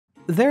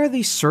there are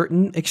these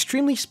certain,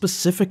 extremely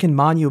specific and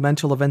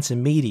monumental events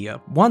in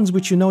media, ones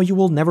which you know you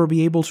will never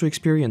be able to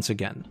experience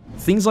again.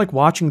 Things like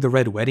watching the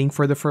Red Wedding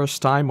for the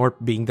first time, or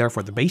being there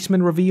for the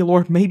basement reveal,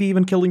 or maybe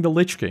even killing the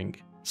Lich King.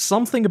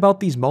 Something about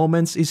these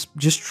moments is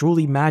just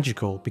truly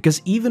magical,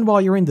 because even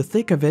while you're in the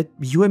thick of it,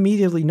 you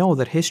immediately know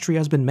that history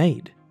has been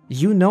made.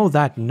 You know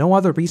that no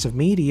other piece of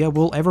media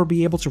will ever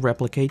be able to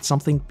replicate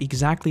something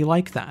exactly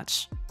like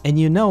that. And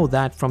you know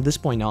that from this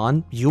point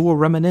on, you will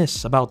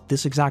reminisce about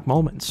this exact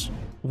moment.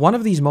 One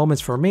of these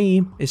moments for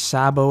me is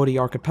Sabaody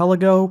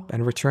Archipelago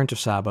and Return to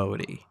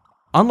Sabaody.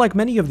 Unlike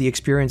many of the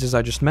experiences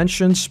I just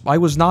mentioned, I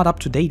was not up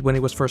to date when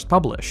it was first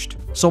published,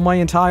 so my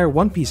entire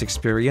One Piece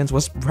experience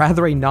was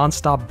rather a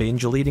non-stop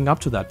binge leading up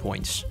to that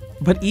point.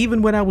 But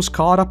even when I was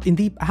caught up in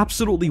the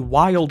absolutely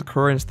wild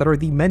currents that are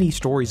the many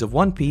stories of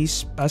One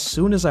Piece, as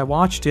soon as I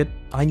watched it,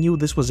 I knew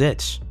this was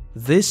it.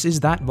 This is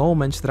that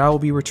moment that I will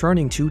be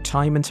returning to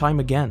time and time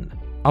again.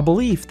 A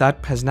belief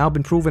that has now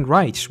been proven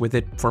right, with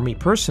it, for me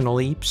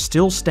personally,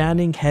 still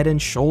standing head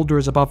and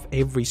shoulders above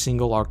every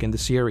single arc in the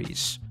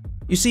series.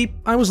 You see,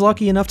 I was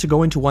lucky enough to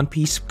go into One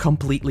Piece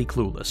completely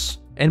clueless.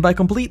 And by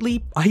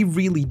completely, I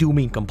really do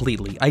mean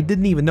completely. I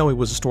didn't even know it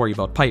was a story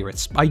about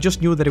pirates. I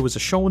just knew that it was a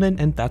shonen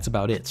and that's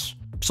about it.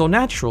 So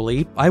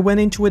naturally, I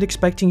went into it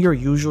expecting your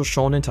usual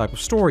shonen type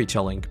of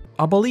storytelling.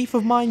 A belief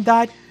of mine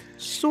that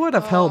sort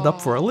of held up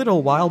for a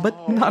little while,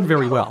 but not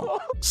very well.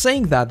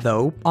 Saying that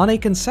though, on a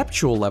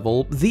conceptual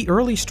level, the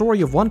early story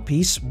of One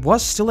Piece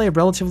was still a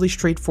relatively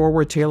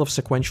straightforward tale of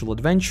sequential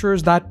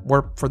adventures that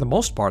were, for the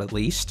most part at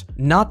least,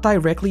 not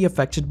directly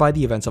affected by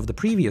the events of the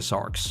previous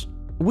arcs.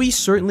 We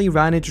certainly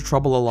ran into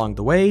trouble along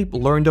the way,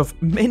 learned of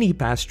many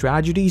past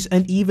tragedies,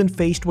 and even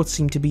faced what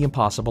seemed to be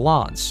impossible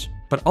odds.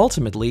 But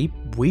ultimately,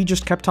 we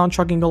just kept on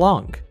chugging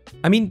along.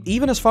 I mean,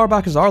 even as far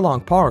back as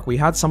Arlong Park, we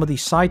had some of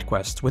these side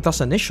quests, with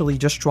us initially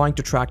just trying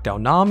to track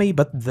down Nami,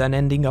 but then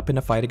ending up in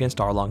a fight against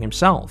Arlong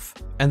himself.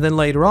 And then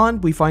later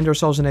on, we find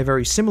ourselves in a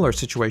very similar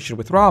situation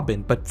with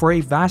Robin, but for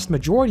a vast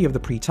majority of the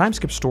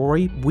pre-timeskip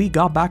story, we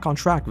got back on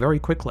track very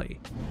quickly.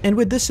 And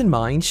with this in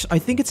mind, I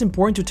think it's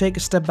important to take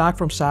a step back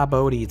from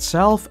Sabaody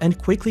itself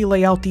and quickly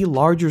lay out the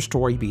larger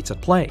story beats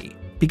at play.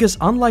 Because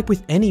unlike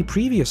with any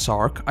previous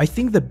arc, I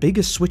think the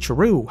biggest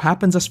switcheroo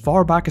happens as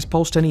far back as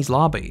post-Enies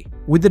Lobby,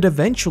 with it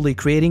eventually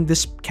creating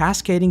this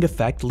cascading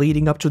effect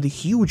leading up to the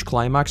huge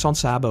climax on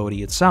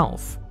Sabaody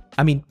itself.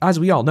 I mean,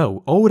 as we all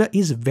know, Oda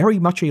is very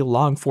much a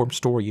long-form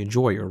story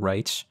enjoyer,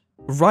 right?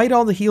 Right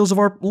on the heels of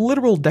our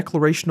literal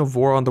declaration of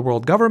war on the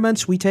world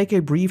governments, we take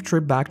a brief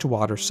trip back to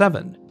Water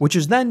 7, which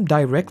is then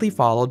directly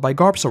followed by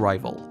Garp's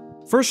arrival.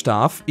 First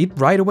off, it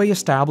right away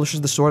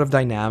establishes the sort of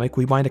dynamic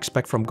we might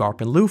expect from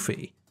Garp and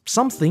Luffy.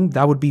 Something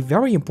that would be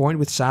very important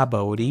with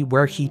Sabaody,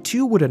 where he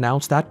too would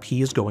announce that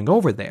he is going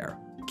over there.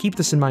 Keep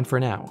this in mind for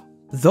now.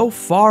 Though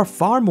far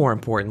more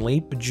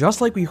importantly,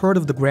 just like we heard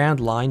of the Grand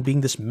Line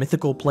being this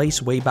mythical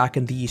place way back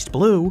in the East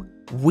Blue,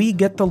 we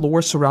get the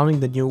lore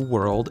surrounding the New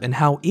World and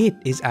how it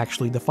is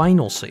actually the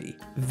final sea,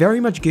 very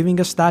much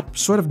giving us that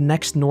sort of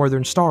next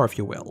Northern Star, if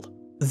you will.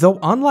 Though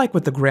unlike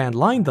with the Grand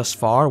Line thus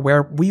far,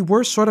 where we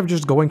were sort of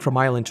just going from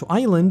island to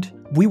island,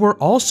 we were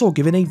also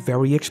given a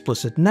very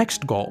explicit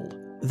next goal.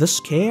 The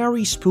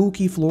scary,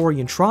 spooky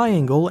Florian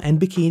Triangle and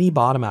Bikini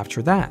Bottom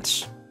after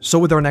that. So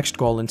with our next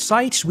goal in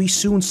sight, we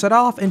soon set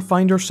off and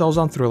find ourselves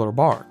on Thriller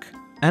Bark.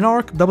 An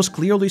arc that was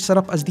clearly set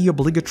up as the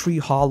obligatory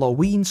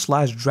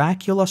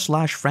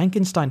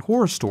Halloween/Dracula/Frankenstein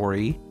horror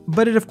story,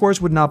 but it of course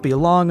would not be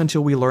long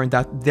until we learned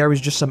that there is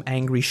just some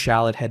angry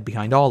shallot head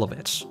behind all of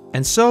it.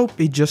 And so,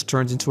 it just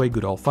turns into a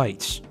good old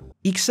fight.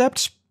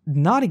 Except,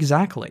 not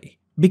exactly.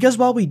 Because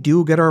while we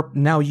do get our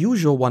now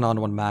usual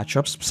one-on-one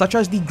matchups, such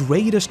as the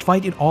greatest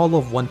fight in all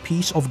of One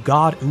Piece of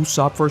God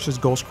Usopp vs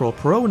Ghost Girl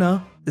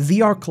Perona,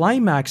 the arc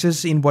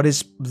climaxes in what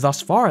is,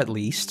 thus far at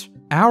least,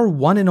 our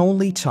one and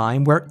only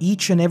time where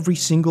each and every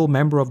single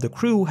member of the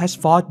crew has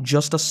fought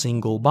just a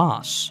single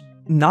boss.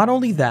 Not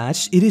only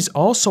that, it is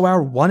also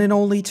our one and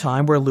only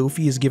time where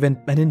Luffy is given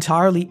an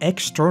entirely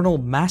external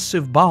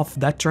massive buff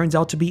that turns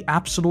out to be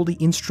absolutely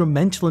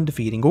instrumental in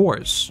defeating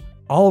Oars,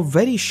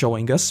 already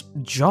showing us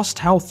just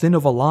how thin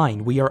of a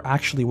line we are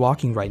actually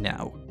walking right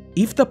now.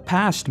 If the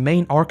past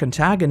main arc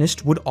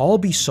antagonist would all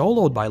be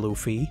soloed by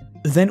Luffy,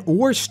 then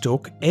Oars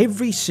took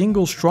every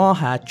single Straw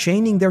Hat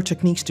chaining their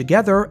techniques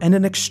together and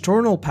an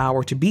external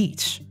power to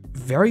beat,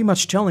 very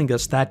much telling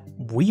us that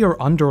we are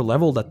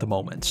under-leveled at the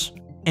moment.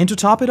 And to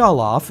top it all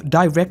off,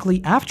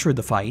 directly after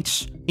the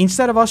fights,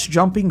 instead of us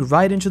jumping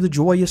right into the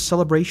joyous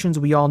celebrations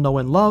we all know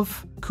and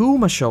love,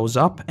 Kuma shows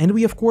up and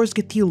we of course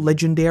get the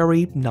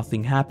legendary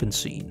Nothing Happens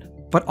scene.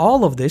 But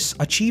all of this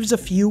achieves a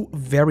few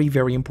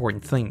very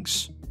important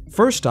things.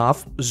 First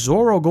off,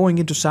 Zoro going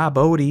into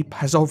Sabaody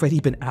has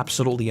already been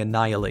absolutely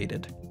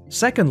annihilated.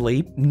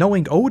 Secondly,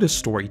 knowing Oda's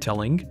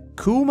storytelling,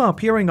 Kuma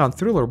appearing on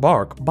Thriller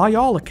Bark by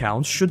all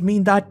accounts should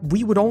mean that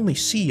we would only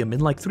see him in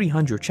like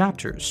 300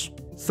 chapters.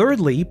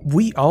 Thirdly,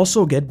 we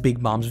also get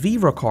Big Mom's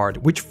Vivre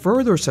card, which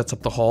further sets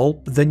up the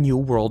whole "the new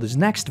world is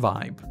next"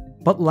 vibe.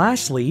 But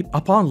lastly,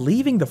 upon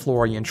leaving the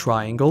Florian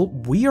Triangle,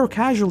 we are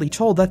casually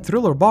told that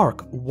Thriller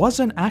Bark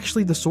wasn't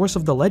actually the source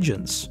of the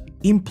legends,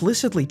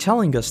 implicitly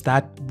telling us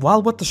that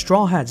while what the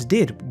Straw Hats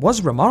did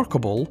was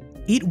remarkable,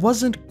 it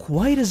wasn't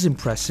quite as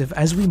impressive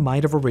as we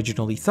might have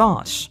originally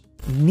thought,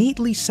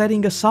 neatly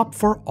setting us up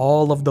for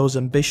all of those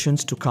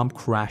ambitions to come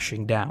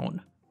crashing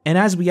down. And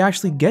as we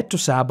actually get to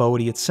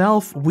Sabaody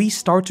itself, we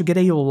start to get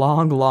a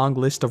long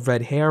list of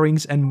red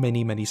herrings and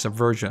many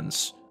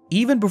subversions.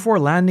 Even before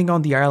landing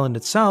on the island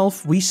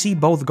itself, we see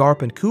both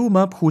Garp and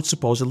Kuma who'd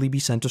supposedly be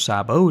sent to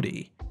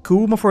Sabaody.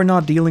 Kuma for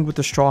not dealing with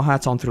the Straw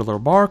Hats on Thriller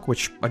Bark,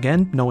 which,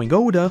 again, knowing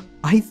Oda,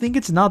 I think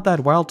it's not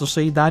that wild to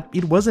say that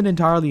it wasn't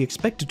entirely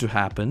expected to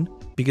happen,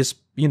 because,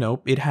 you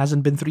know, it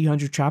hasn't been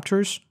 300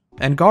 chapters.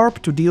 And Garp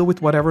to deal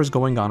with whatever's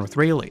going on with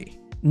Rayleigh.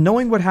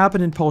 Knowing what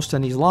happened in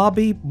Post-Tenny's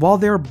lobby, while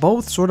they're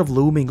both sort of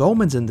looming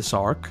omens in this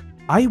arc,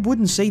 I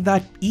wouldn't say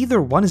that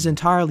either one is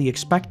entirely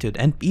expected,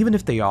 and even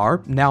if they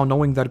are, now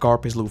knowing that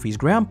Garp is Luffy's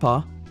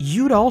grandpa,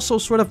 you'd also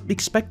sort of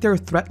expect their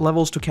threat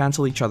levels to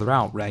cancel each other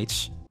out,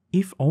 right?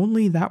 If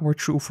only that were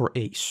true for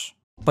Ace.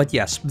 But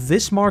yes,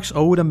 this marks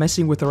Oda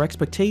messing with our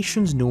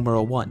expectations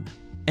numero 1.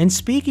 And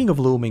speaking of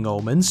looming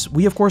omens,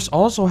 we of course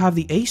also have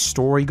the Ace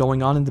story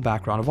going on in the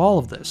background of all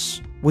of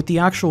this, with the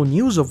actual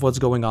news of what's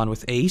going on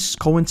with Ace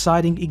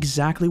coinciding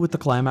exactly with the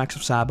climax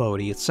of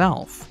Sabaody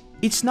itself.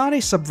 It's not a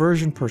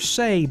subversion per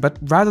se, but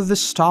rather this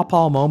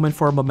stop-all moment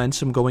for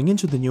momentum going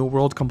into the new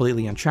world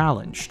completely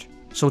unchallenged.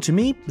 So to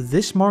me,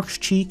 this marks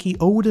cheeky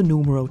Oda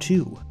numero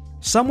 2.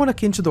 Somewhat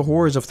akin to the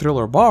horrors of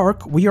Thriller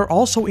Bark, we are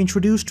also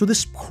introduced to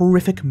this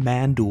horrific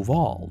man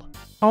Duval.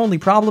 Only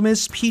problem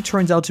is, he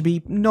turns out to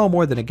be no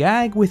more than a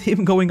gag, with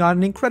him going on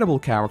an incredible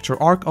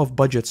character arc of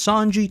Budget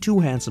Sanji to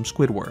Handsome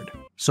Squidward.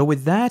 So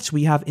with that,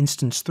 we have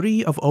instance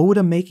 3 of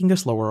Oda making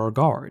us lower our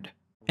guard.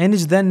 And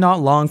it's then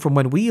not long from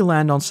when we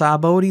land on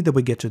Sabaody that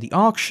we get to the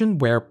auction,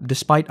 where,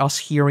 despite us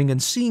hearing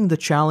and seeing that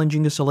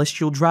challenging a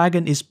celestial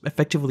dragon is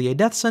effectively a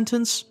death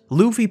sentence,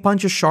 Luffy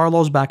punches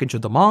Sharlos back into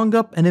the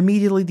manga, and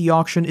immediately the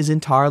auction is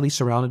entirely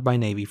surrounded by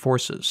Navy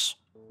forces.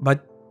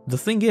 But the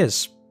thing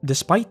is,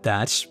 despite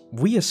that,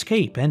 we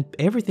escape and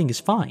everything is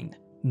fine.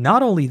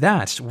 Not only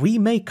that, we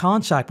make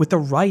contact with the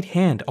right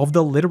hand of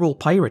the literal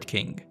Pirate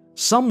King.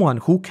 Someone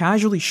who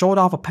casually showed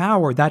off a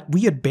power that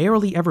we had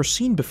barely ever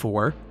seen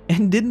before,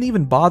 and didn't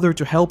even bother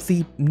to help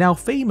the now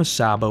famous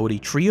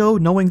Sabaody trio,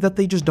 knowing that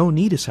they just don't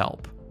need his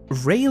help.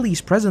 Rayleigh's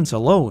presence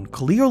alone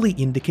clearly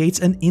indicates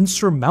an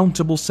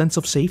insurmountable sense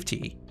of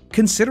safety,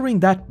 considering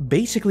that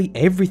basically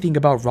everything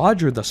about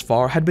Roger thus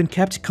far had been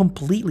kept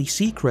completely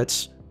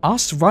secret.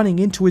 Us running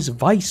into his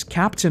vice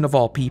captain of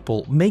all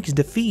people makes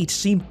defeat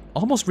seem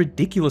almost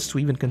ridiculous to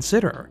even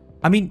consider.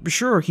 I mean,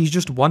 sure, he's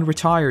just one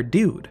retired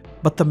dude,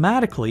 but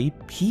thematically,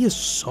 he is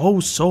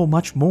so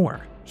much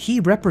more. He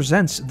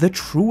represents the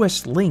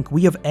truest link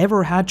we have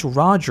ever had to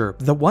Roger,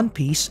 the One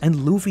Piece,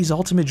 and Luffy's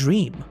ultimate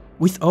dream,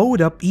 with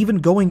Oda even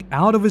going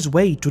out of his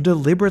way to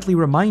deliberately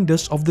remind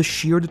us of the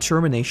sheer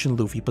determination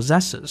Luffy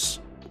possesses.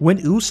 When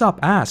Usopp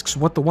asks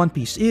what the One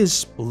Piece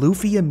is,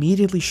 Luffy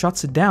immediately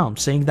shuts it down,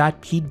 saying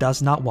that he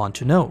does not want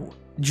to know.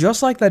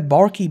 Just like that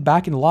barkeep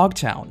back in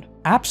Logtown,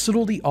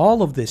 absolutely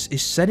all of this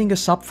is setting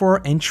us up for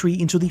our entry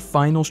into the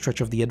final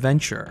stretch of the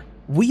adventure.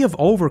 We have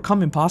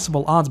overcome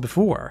impossible odds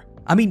before.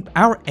 I mean,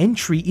 our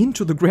entry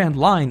into the Grand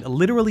Line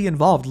literally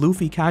involved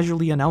Luffy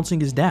casually announcing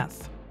his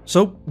death.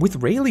 So,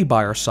 with Rayleigh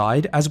by our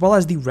side, as well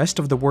as the rest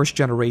of the worst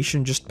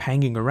generation just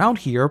hanging around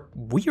here,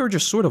 we are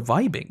just sort of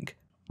vibing.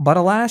 But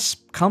alas,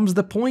 comes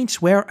the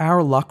point where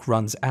our luck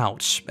runs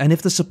out, and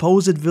if the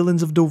supposed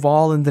villains of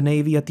Duval and the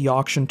Navy at the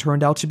auction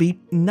turned out to be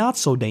not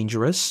so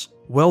dangerous,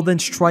 well then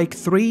Strike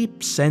 3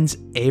 sends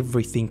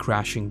everything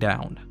crashing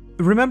down.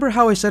 Remember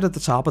how I said at the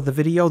top of the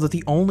video that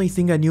the only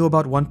thing I knew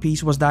about One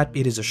Piece was that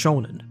it is a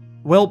shonen?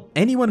 Well,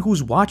 anyone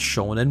who's watched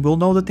shonen will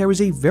know that there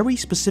is a very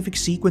specific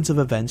sequence of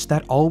events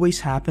that always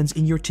happens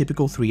in your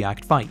typical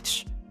 3-act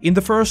fights. In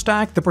the first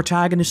act, the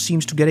protagonist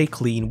seems to get a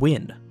clean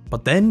win.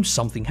 But then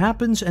something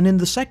happens, and in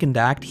the second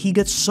act, he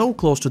gets so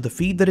close to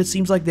defeat that it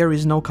seems like there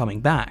is no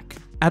coming back.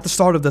 At the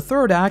start of the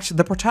third act,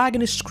 the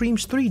protagonist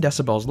screams 3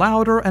 decibels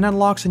louder and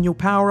unlocks a new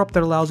power-up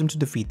that allows him to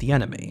defeat the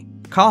enemy.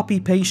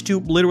 Copy-paste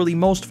to literally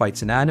most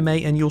fights in anime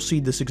and you'll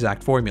see this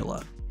exact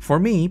formula. For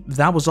me,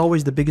 that was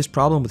always the biggest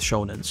problem with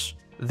shonens.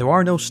 There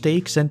are no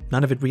stakes and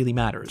none of it really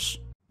matters.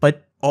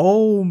 But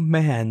oh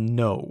man,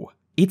 no.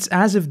 It's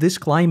as if this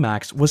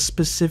climax was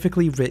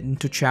specifically written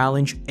to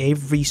challenge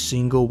every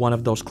single one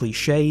of those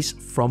cliches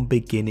from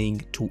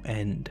beginning to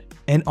end.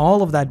 And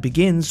all of that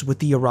begins with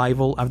the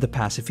arrival of the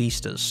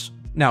pacifistas.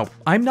 Now,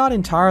 I'm not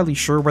entirely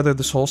sure whether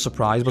this whole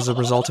surprise was a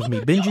result of me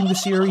binging the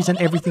series and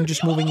everything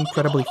just moving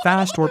incredibly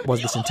fast, or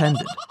was this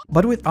intended.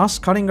 But with us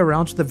cutting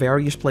around to the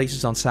various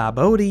places on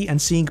Sabaody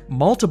and seeing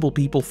multiple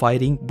people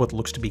fighting what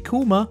looks to be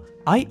Kuma,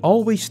 I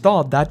always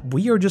thought that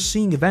we are just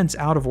seeing events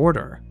out of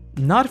order.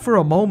 Not for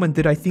a moment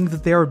did I think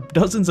that there are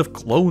dozens of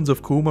clones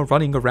of Kuma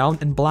running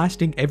around and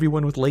blasting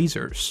everyone with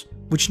lasers.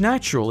 Which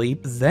naturally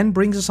then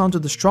brings us onto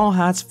the Straw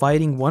Hats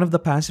fighting one of the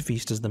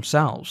pacifistas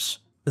themselves.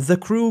 The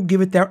crew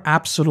give it their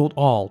absolute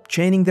all,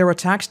 chaining their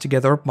attacks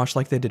together much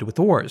like they did with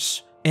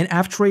oars. And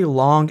after a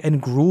long and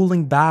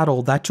grueling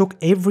battle that took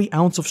every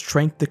ounce of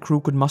strength the crew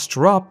could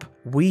muster up,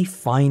 we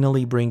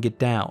finally bring it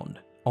down,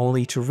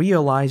 only to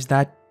realize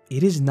that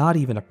it is not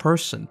even a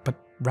person, but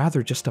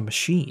rather just a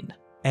machine.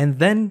 And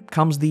then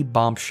comes the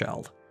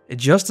bombshell.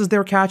 Just as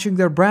they're catching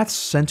their breaths,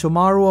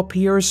 Sentomaru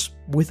appears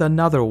with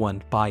another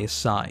one by his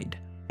side.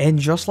 And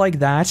just like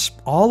that,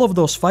 all of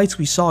those fights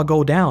we saw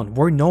go down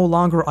were no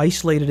longer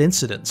isolated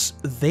incidents.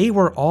 They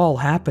were all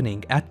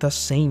happening at the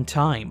same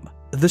time.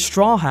 The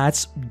Straw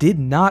Hats did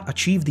not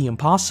achieve the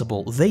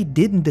impossible. They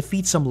didn't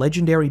defeat some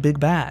legendary big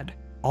bad.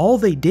 All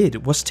they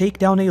did was take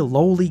down a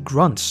lowly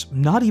grunt,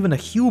 not even a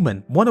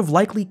human, one of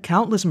likely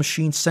countless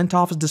machines sent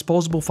off as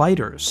disposable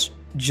fighters.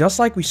 Just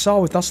like we saw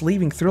with us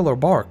leaving Thriller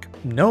Bark,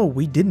 no,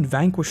 we didn't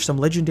vanquish some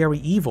legendary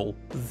evil.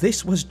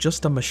 This was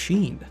just a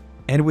machine.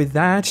 And with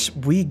that,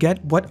 we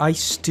get what I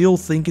still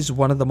think is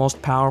one of the most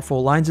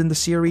powerful lines in the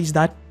series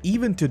that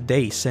even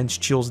today sends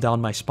chills down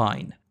my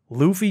spine.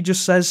 Luffy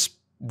just says,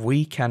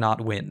 "We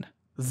cannot win."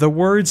 The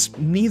words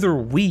neither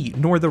we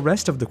nor the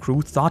rest of the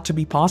crew thought to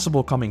be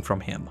possible coming from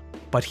him.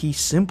 But he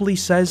simply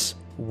says,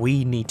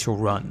 "We need to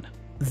run."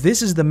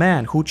 This is the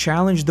man who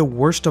challenged the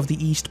worst of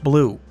the East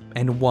Blue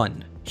and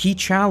won. He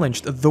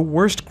challenged the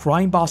worst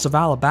crime boss of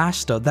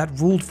Alabasta that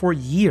ruled for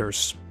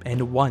years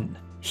and won.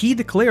 He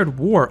declared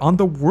war on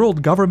the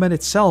world government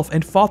itself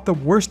and fought the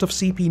worst of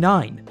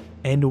CP9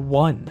 and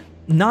won.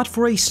 Not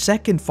for a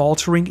second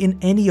faltering in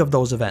any of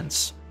those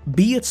events.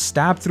 Be it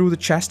stabbed through the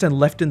chest and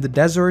left in the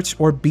desert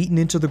or beaten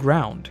into the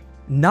ground.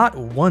 Not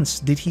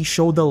once did he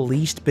show the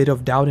least bit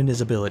of doubt in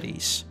his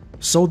abilities.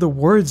 So the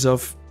words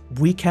of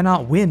 "we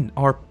cannot win"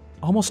 are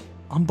almost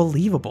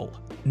unbelievable.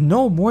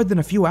 No more than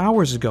a few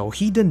hours ago,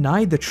 he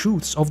denied the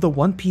truths of the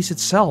One Piece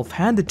itself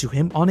handed to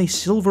him on a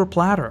silver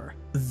platter.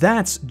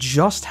 That's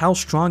just how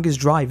strong his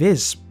drive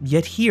is,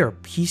 yet here,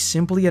 he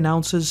simply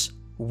announces,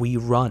 "We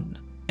run."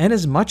 And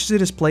as much as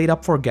it is played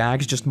up for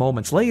gags just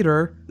moments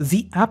later,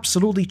 the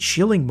absolutely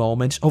chilling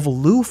moment of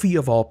Luffy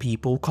of all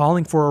people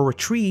calling for a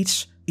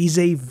retreat is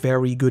a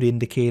very good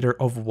indicator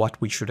of what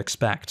we should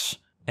expect.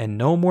 And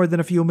no more than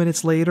a few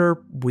minutes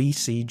later, we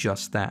see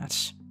just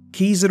that.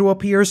 Kizaru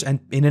appears and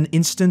in an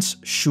instant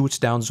shoots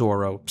down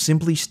Zoro,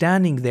 simply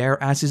standing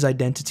there as his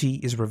identity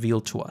is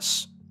revealed to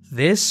us.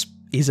 This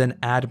is an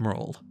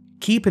admiral.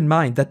 Keep in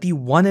mind that the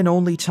one and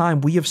only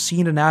time we have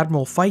seen an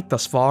admiral fight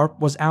thus far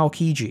was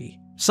Aokiji.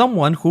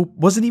 Someone who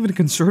wasn't even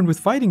concerned with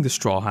fighting the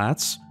Straw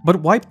Hats,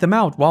 but wiped them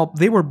out while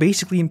they were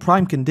basically in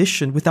prime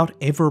condition without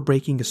ever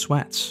breaking a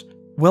sweat.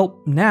 Well,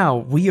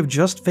 now we have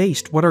just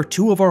faced what are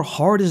two of our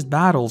hardest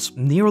battles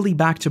nearly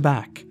back to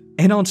back.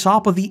 And on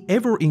top of the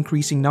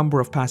ever-increasing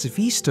number of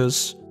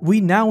pacifistas, we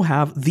now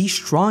have the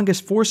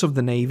strongest force of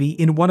the Navy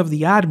in one of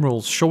the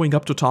admirals showing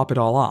up to top it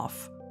all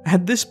off.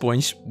 At this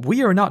point,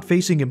 we are not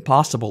facing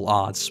impossible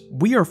odds,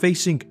 we are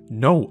facing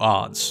no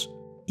odds.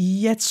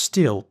 Yet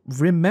still,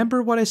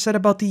 remember what I said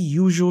about the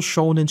usual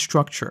shonen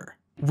structure.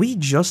 We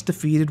just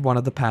defeated one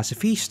of the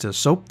pacifistas,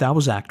 so that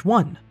was Act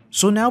 1.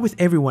 So now with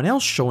everyone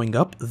else showing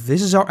up,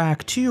 this is our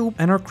Act 2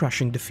 and our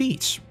crushing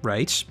defeats,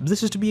 right?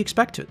 This is to be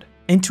expected.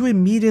 And to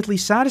immediately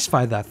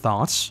satisfy that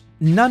thought,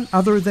 none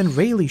other than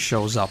Rayleigh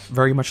shows up,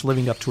 very much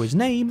living up to his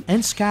name,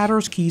 and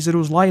scatters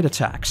Kizaru's light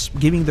attacks,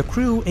 giving the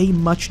crew a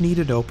much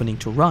needed opening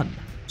to run.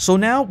 So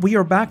now we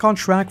are back on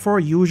track for our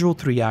usual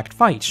 3-act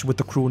fight, with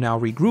the crew now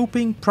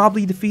regrouping,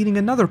 probably defeating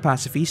another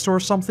pacifista or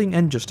something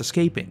and just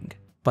escaping.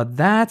 But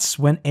that's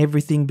when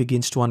everything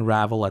begins to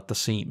unravel at the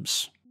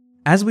seams.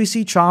 As we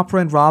see Chopper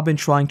and Robin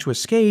trying to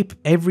escape,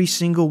 every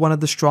single one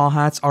of the Straw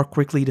Hats are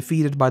quickly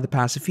defeated by the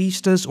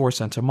pacifistas or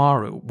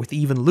Sentomaru, with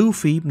even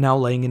Luffy now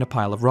laying in a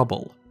pile of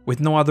rubble. With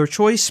no other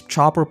choice,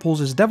 Chopper pulls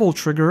his devil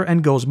trigger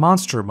and goes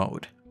monster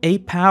mode. A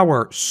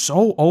power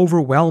so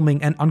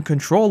overwhelming and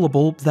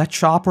uncontrollable that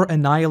Chopper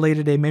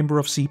annihilated a member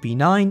of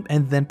CP9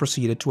 and then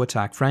proceeded to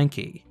attack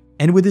Frankie.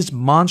 And with his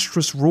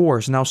monstrous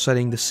roars now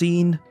setting the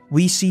scene,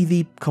 we see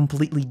the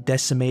completely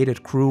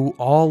decimated crew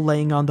all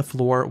laying on the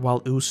floor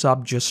while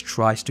Usopp just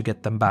tries to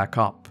get them back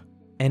up.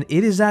 And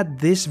it is at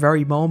this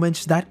very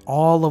moment that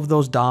all of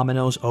those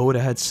dominoes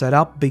Oda had set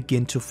up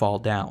begin to fall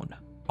down.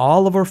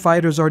 All of our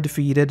fighters are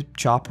defeated,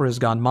 Chopper has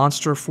gone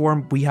monster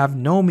form, we have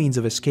no means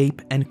of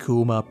escape, and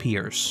Kuma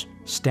appears,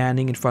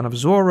 standing in front of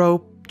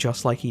Zoro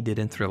just like he did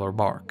in Thriller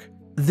Bark.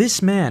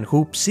 This man,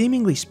 who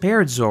seemingly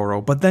spared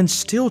Zoro but then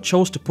still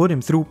chose to put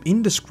him through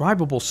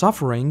indescribable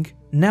suffering,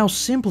 now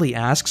simply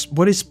asks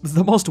what is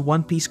the most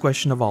One Piece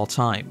question of all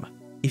time.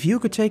 If you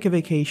could take a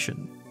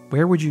vacation,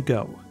 where would you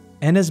go?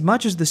 And as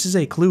much as this is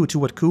a clue to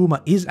what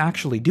Kuma is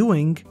actually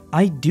doing,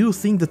 I do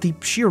think that the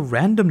sheer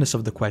randomness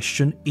of the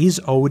question is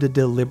Oda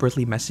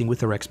deliberately messing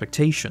with our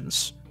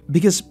expectations.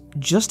 Because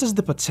just as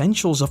the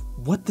potentials of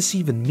what this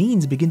even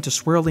means begin to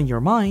swirl in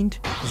your mind,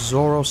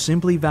 Zoro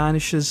simply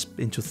vanishes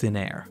into thin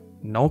air.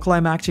 No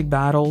climactic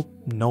battle,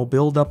 no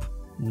build-up,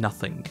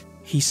 nothing.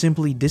 He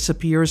simply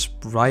disappears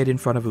right in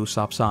front of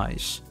Usopp's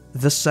eyes.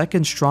 the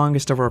second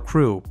strongest of our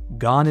crew,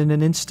 gone in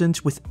an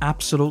instant with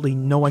absolutely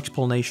no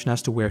explanation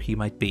as to where he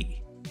might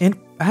be. And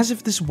as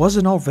if this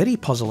wasn't already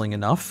puzzling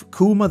enough,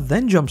 Kuma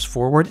then jumps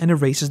forward and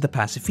erases the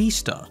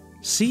pacifista,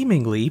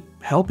 seemingly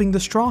helping the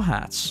Straw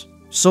Hats.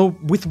 So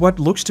with what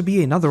looks to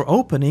be another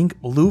opening,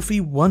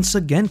 Luffy once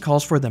again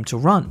calls for them to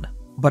run.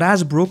 But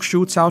as Brook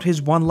shoots out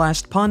his one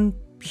last pun,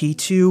 he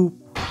too...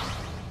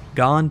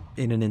 gone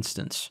in an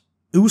instant.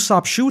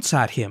 Usopp shoots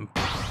at him,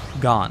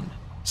 gone.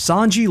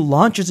 Sanji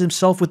launches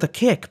himself with a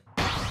kick,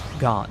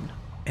 gone.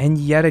 And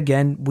yet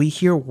again, we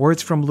hear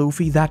words from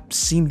Luffy that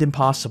seemed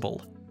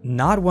impossible.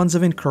 Not ones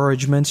of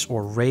encouragement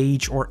or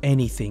rage or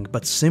anything,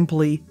 but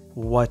simply,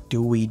 what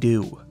do we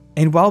do?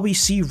 And while we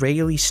see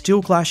Rayleigh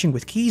still clashing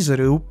with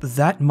Kizaru,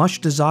 that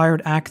much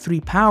desired Act 3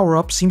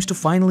 power-up seems to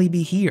finally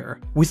be here,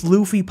 with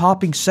Luffy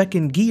popping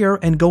second gear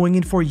and going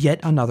in for yet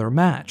another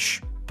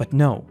match. But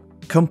no,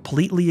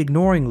 completely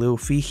ignoring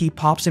Luffy, he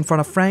pops in front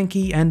of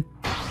Frankie and...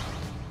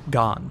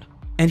 gone.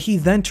 And he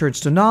then turns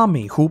to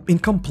Nami, who in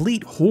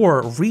complete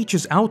horror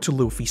reaches out to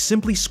Luffy,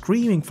 simply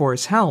screaming for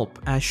his help,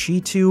 as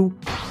she too...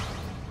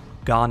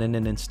 gone in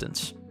an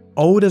instant.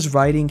 Oda's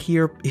writing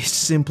here is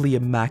simply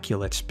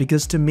immaculate,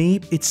 because to me,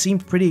 it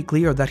seemed pretty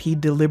clear that he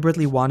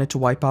deliberately wanted to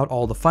wipe out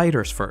all the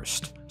fighters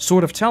first.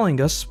 Sort of telling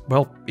us,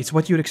 well, it's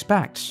what you'd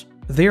expect.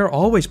 They're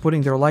always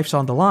putting their lives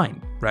on the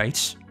line,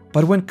 right?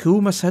 But when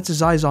Kuma sets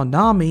his eyes on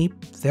Nami,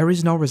 there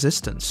is no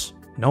resistance.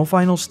 No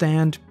final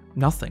stand,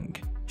 nothing.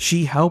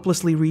 She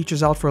helplessly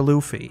reaches out for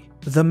Luffy,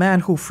 the man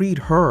who freed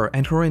her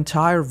and her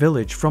entire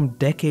village from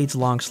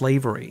decades-long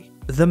slavery.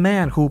 The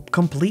man who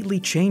completely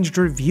changed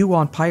her view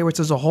on pirates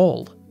as a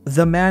whole.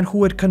 The man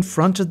who had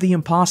confronted the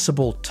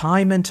impossible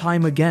time and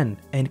time again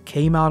and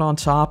came out on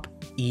top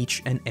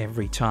each and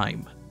every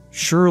time.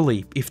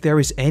 Surely, if there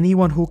is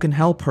anyone who can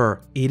help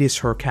her, it is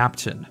her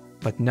captain.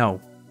 But no,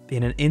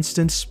 in an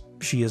instant,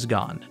 she is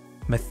gone.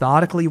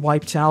 Methodically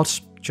wiped out,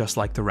 just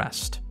like the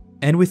rest.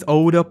 And with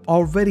Oda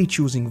already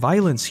choosing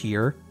violence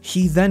here,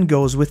 he then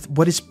goes with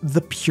what is the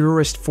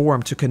purest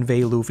form to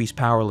convey Luffy's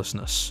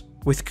powerlessness.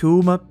 With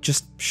Kuma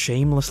just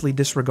shamelessly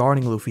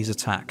disregarding Luffy's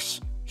attacks.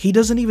 He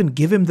doesn't even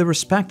give him the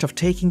respect of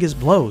taking his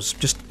blows,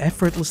 just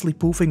effortlessly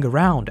poofing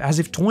around as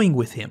if toying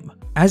with him.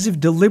 As if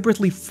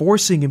deliberately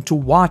forcing him to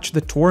watch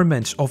the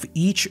torment of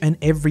each and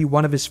every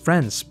one of his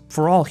friends,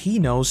 for all he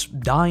knows,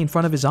 die in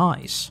front of his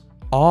eyes.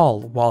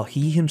 All while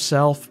he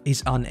himself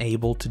is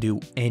unable to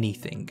do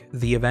anything,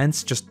 the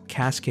events just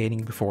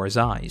cascading before his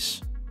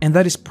eyes. And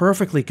that is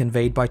perfectly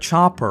conveyed by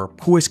Chopper,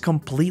 who is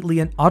completely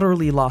and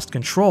utterly lost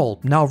control,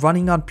 now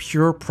running on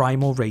pure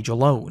primal rage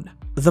alone.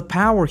 The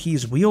power he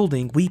is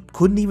wielding, we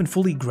couldn't even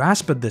fully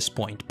grasp at this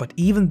point, but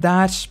even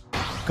that's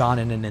gone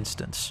in an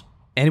instant.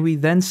 And we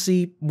then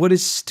see what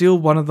is still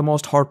one of the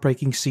most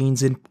heartbreaking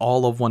scenes in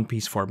all of One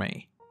Piece for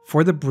me.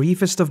 For the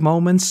briefest of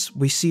moments,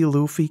 we see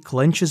Luffy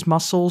clench his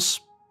muscles,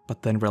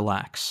 but then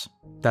relax.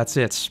 That's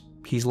it.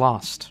 He's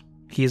lost.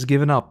 He has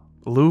given up.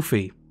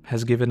 Luffy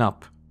has given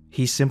up.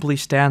 He simply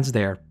stands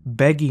there,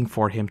 begging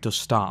for him to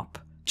stop.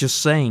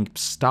 Just saying,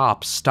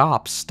 stop,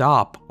 stop,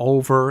 stop,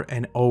 over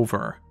and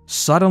over.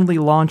 Suddenly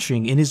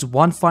launching in his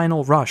one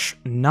final rush,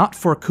 not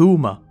for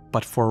Kuma,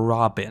 but for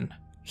Robin.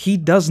 He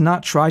does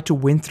not try to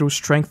win through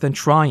strength and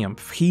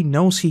triumph, he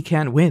knows he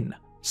can't win.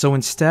 So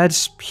instead,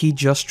 he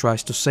just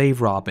tries to save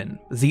Robin,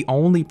 the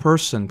only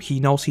person he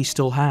knows he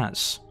still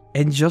has.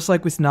 And just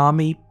like with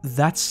Nami,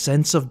 that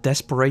sense of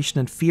desperation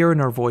and fear in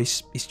her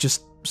voice is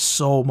just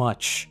so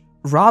much.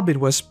 Robin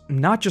was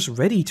not just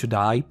ready to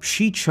die,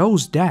 she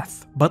chose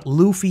death, but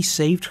Luffy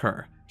saved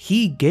her.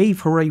 He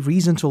gave her a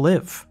reason to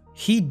live.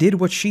 He did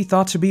what she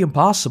thought to be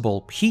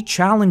impossible. He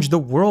challenged the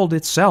world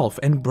itself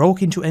and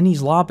broke into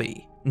Eni's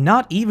lobby.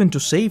 Not even to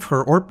save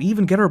her or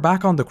even get her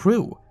back on the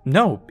crew.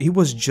 No, it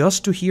was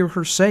just to hear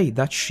her say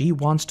that she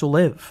wants to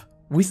live.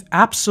 With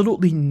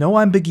absolutely no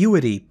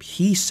ambiguity,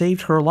 he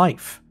saved her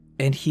life.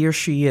 And here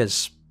she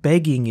is,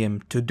 begging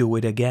him to do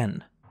it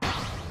again.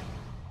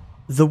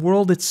 The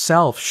world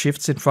itself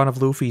shifts in front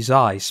of Luffy's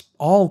eyes,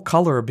 all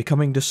color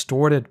becoming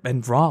distorted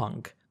and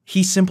wrong.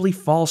 He simply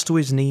falls to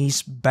his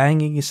knees,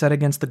 banging his head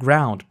against the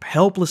ground,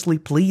 helplessly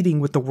pleading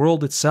with the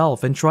world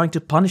itself and trying to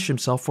punish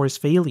himself for his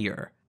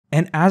failure.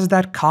 And as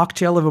that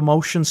cocktail of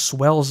emotions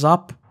swells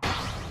up,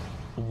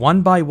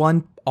 one by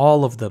one,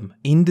 all of them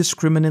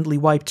indiscriminately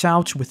wiped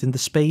out within the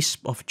space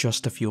of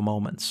just a few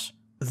moments.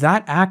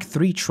 That Act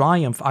 3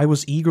 triumph I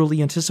was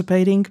eagerly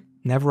anticipating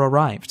never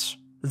arrived.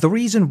 The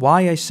reason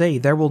why I say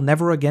there will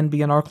never again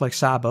be an arc like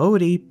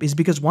Sabaody is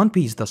because One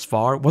Piece thus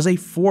far was a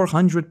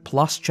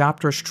 400+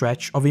 chapter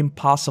stretch of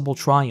impossible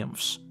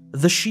triumphs,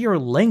 the sheer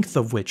length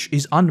of which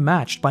is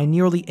unmatched by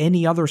nearly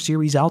any other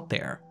series out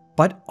there.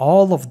 But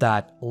all of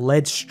that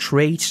led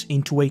straight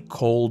into a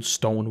cold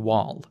stone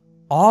wall.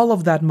 All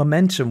of that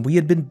momentum we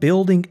had been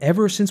building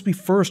ever since we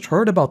first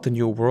heard about the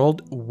New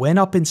World went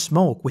up in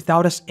smoke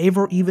without us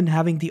ever even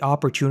having the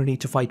opportunity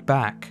to fight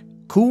back.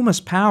 Kuma's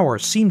power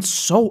seemed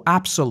so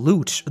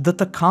absolute that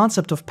the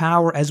concept of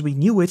power as we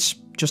knew it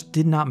just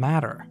did not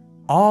matter.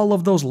 all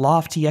of those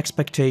lofty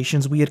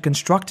expectations we had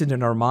constructed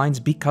in our minds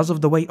because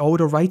of the way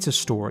Oda writes his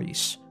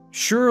stories.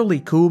 Surely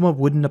Kuma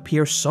wouldn't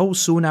appear so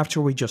soon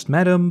after we just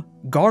met him,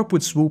 Garp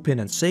would swoop in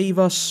and save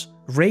us,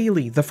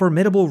 Rayleigh, the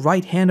formidable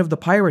right hand of the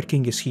Pirate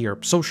King, is here,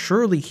 so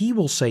surely he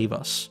will save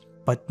us.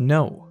 But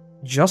no.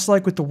 Just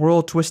like with the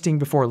world twisting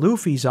before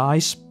Luffy's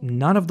eyes,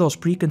 none of those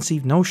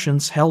preconceived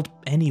notions held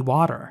any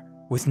water.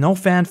 With no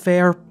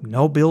fanfare,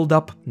 no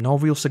build-up, no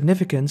real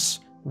significance,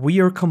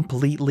 we are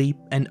completely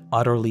and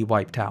utterly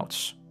wiped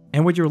out.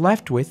 And what you're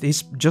left with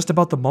is just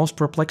about the most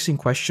perplexing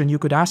question you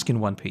could ask in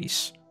One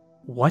Piece.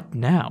 What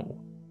now?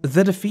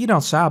 The defeat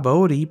on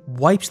Sabaody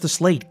wipes the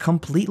slate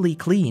completely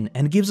clean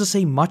and gives us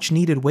a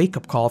much-needed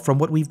wake-up call from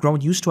what we've grown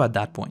used to at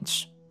that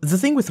point. The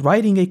thing with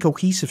writing a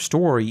cohesive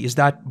story is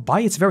that,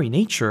 by its very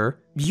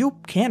nature, you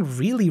can't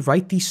really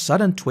write these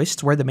sudden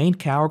twists where the main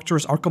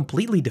characters are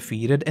completely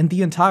defeated and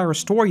the entire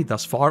story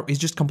thus far is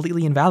just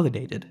completely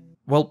invalidated.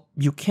 Well,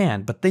 you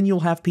can, but then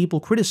you'll have people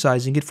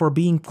criticizing it for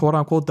being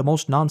quote-unquote the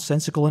most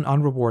nonsensical and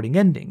unrewarding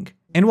ending.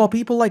 And while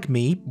people like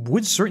me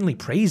would certainly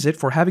praise it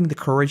for having the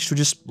courage to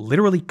just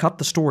literally cut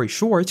the story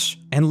short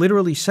and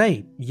literally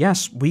say,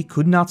 yes, we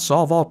could not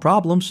solve all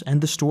problems and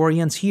the story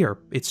ends here.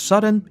 It's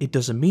sudden, it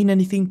doesn't mean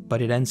anything,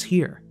 but it ends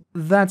here.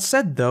 That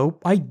said though,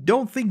 I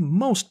don't think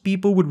most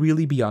people would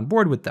really be on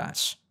board with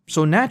that.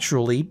 So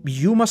naturally,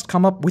 you must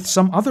come up with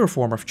some other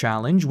form of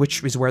challenge,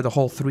 which is where the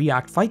whole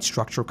 3-act fight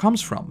structure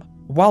comes from.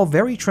 While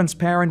very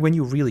transparent when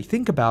you really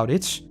think about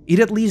it, it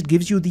at least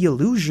gives you the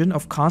illusion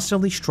of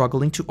constantly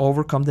struggling to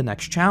overcome the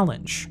next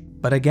challenge.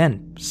 But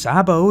again,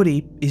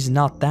 Sabaody is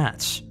not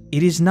that.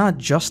 It is not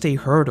just a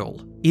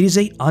hurdle. It is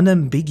a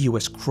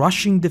unambiguous,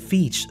 crushing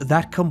defeat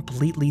that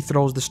completely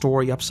throws the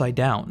story upside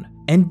down,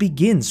 and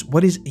begins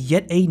what is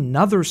yet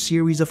another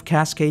series of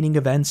cascading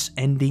events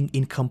ending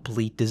in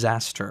complete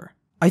disaster.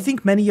 I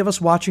think many of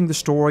us watching the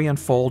story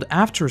unfold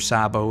after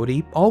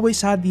Sabaody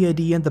always had the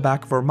idea in the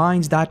back of our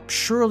minds that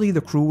surely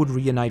the crew would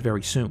reunite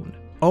very soon.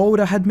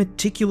 Oda had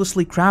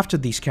meticulously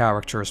crafted these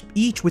characters,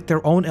 each with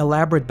their own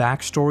elaborate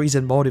backstories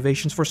and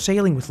motivations for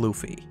sailing with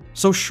Luffy.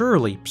 So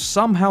surely,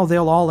 somehow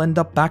they'll all end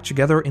up back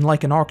together in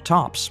like an arc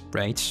tops,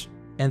 right?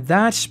 And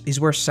that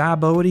is where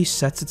Sabaody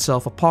sets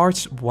itself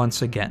apart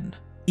once again.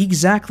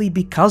 Exactly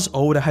because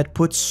Oda had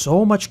put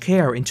so much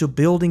care into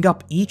building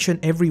up each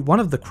and every one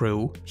of the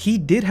crew, he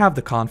did have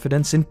the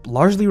confidence in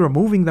largely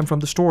removing them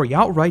from the story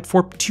outright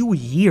for 2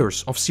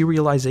 years of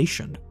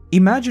serialization.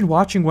 Imagine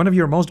watching one of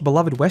your most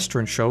beloved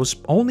Western shows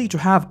only to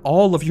have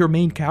all of your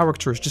main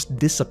characters just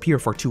disappear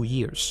for 2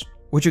 years.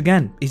 Which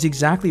again, is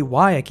exactly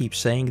why I keep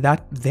saying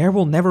that there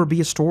will never be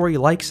a story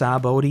like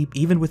Sabaody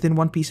even within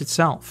One Piece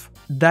itself.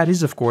 That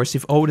is of course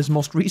if Oda's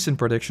most recent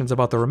predictions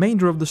about the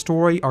remainder of the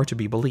story are to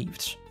be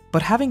believed.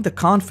 But having the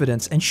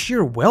confidence and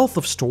sheer wealth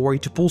of story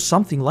to pull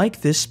something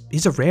like this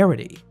is a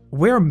rarity.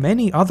 Where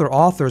many other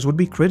authors would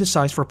be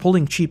criticized for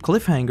pulling cheap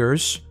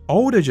cliffhangers,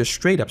 Oda just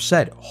straight up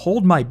said,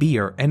 "Hold my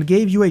beer," and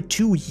gave you a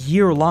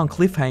 2-year-long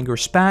cliffhanger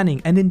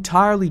spanning an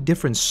entirely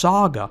different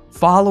saga,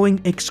 following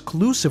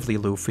exclusively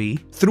Luffy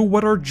through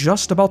what are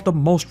just about the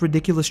most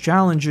ridiculous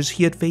challenges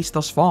he had faced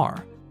thus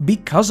far.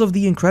 Because of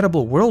the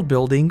incredible world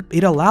building,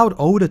 it allowed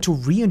Oda to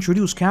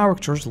reintroduce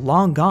characters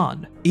long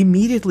gone,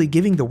 immediately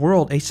giving the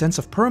world a sense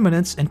of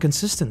permanence and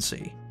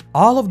consistency.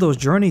 All of those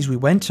journeys we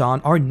went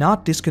on are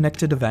not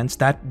disconnected events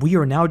that we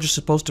are now just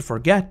supposed to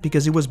forget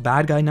because it was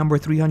bad guy number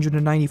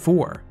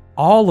 394.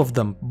 All of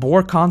them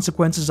bore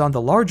consequences on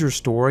the larger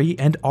story,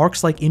 and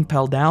arcs like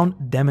Impel Down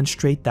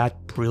demonstrate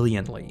that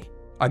brilliantly.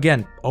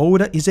 Again,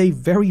 Oda is a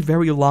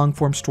very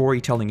long-form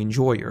storytelling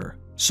enjoyer.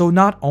 So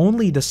not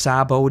only does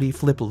Sabaody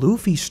flip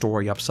Luffy's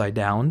story upside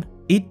down,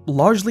 it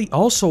largely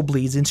also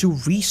bleeds into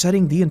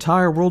resetting the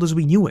entire world as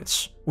we knew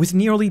it, with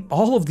nearly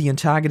all of the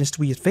antagonists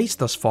we had faced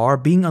thus far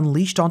being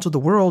unleashed onto the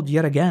world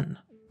yet again.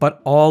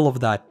 But all of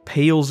that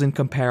pales in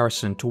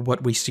comparison to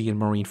what we see in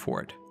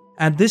Marineford.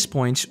 At this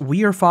point,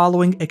 we are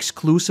following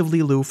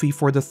exclusively Luffy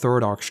for the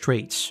 3rd arc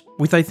straight,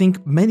 with I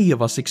think many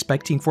of us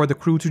expecting for the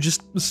crew to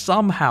just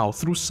somehow,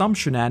 through some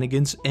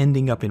shenanigans,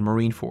 ending up in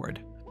Marineford.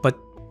 But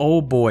oh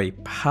boy,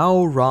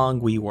 how wrong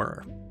we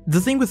were.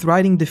 The thing with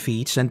writing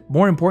defeats, and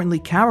more importantly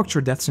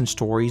character deaths in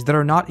stories that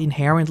are not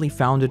inherently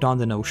founded on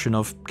the notion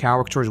of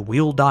characters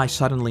will die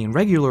suddenly and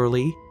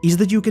regularly, is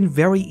that you can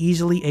very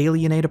easily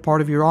alienate a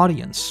part of your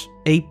audience.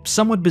 A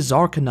somewhat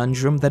bizarre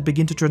conundrum that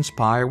began to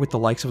transpire with the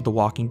likes of The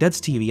Walking Dead's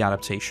TV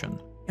adaptation.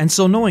 And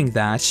so knowing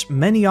that,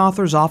 many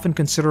authors often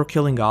consider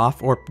killing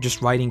off or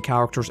just writing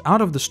characters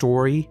out of the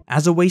story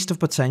as a waste of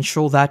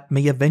potential that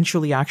may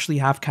eventually actually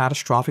have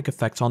catastrophic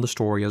effects on the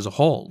story as a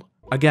whole.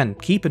 Again,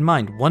 keep in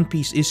mind, One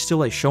Piece is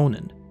still a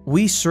shonen.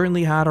 We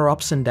certainly had our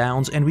ups and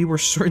downs, and we were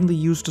certainly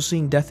used to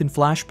seeing death in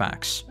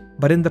flashbacks.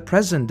 But in the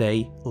present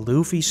day,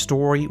 Luffy's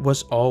story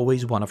was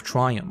always one of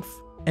triumph.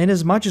 And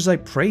as much as I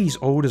praise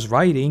Oda's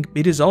writing,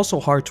 it is also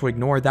hard to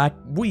ignore that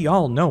we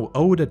all know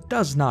Oda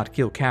does not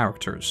kill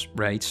characters,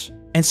 right?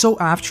 And so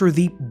after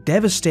the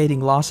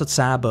devastating loss at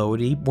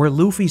Sabaody, where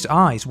Luffy's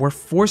eyes were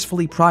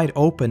forcefully pried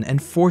open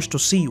and forced to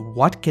see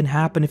what can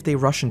happen if they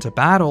rush into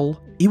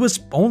battle, it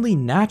was only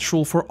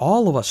natural for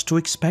all of us to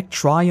expect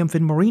triumph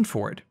in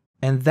Marineford.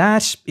 And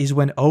that is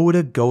when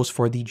Oda goes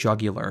for the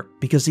jugular,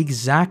 because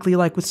exactly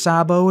like with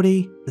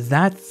Sabaody,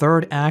 that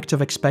third act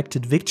of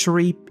expected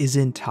victory is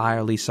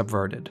entirely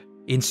subverted.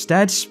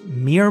 Instead,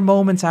 mere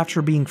moments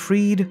after being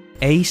freed,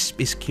 Ace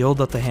is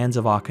killed at the hands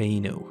of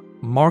Akainu,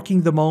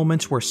 marking the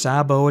moment where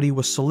Sabaody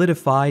was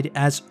solidified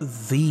as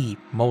the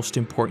most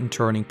important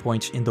turning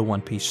point in the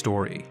One Piece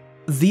story.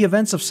 The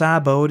events of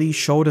Sabaody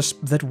showed us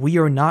that we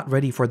are not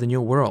ready for the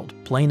new world,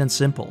 plain and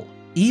simple.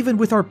 Even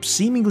with our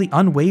seemingly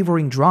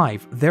unwavering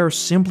drive, there are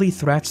simply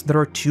threats that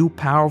are too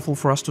powerful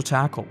for us to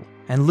tackle,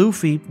 and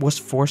Luffy was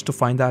forced to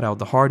find that out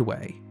the hard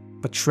way.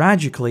 But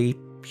tragically,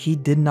 he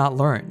did not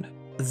learn.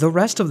 The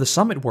rest of the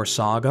Summit War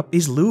saga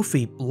is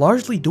Luffy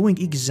largely doing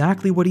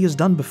exactly what he has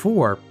done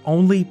before,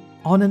 only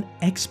on an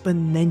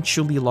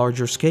exponentially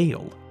larger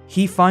scale.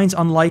 He finds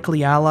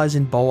unlikely allies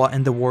in Boa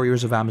and the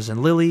warriors of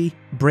Amazon Lily,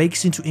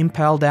 breaks into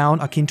Impel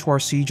Down akin to our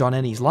siege on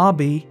Enies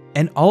Lobby,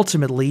 and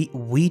ultimately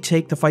we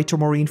take the fight to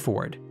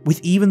Marineford, with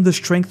even the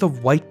strength of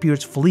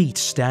Whitebeard's fleet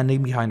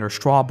standing behind our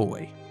Straw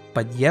Boy.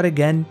 But yet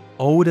again,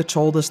 Oda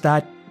told us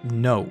that,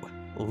 no,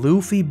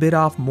 Luffy bit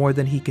off more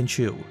than he can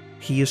chew.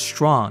 He is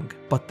strong,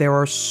 but there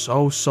are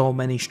so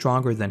many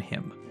stronger than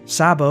him.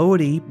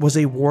 Sabaody was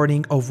a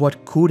warning of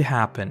what could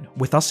happen,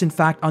 with us in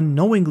fact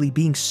unknowingly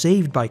being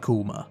saved by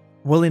Kuma.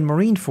 Well, in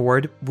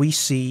Marineford, we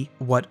see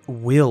what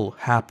will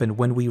happen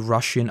when we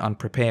rush in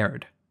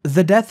unprepared.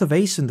 The death of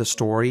Ace in the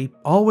story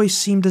always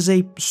seemed as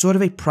a sort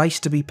of a price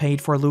to be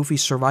paid for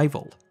Luffy's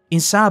survival. In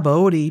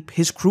Sabaody,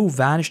 his crew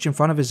vanished in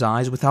front of his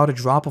eyes without a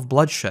drop of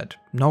bloodshed,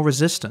 no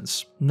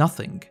resistance,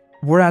 nothing.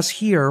 Whereas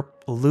here,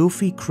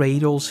 Luffy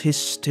cradles his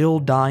still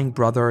dying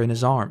brother in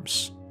his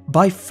arms.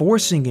 By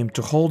forcing him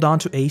to hold on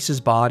to Ace's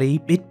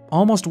body, it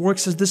almost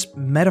works as this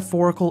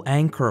metaphorical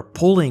anchor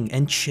pulling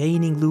and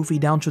chaining Luffy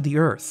down to the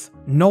earth,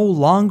 no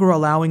longer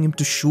allowing him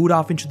to shoot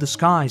off into the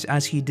skies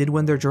as he did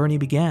when their journey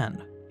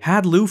began.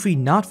 Had Luffy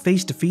not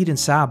faced defeat in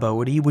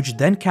Sabaody, which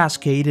then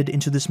cascaded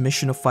into this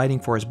mission of fighting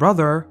for his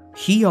brother,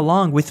 he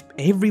along with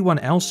everyone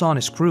else on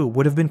his crew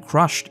would have been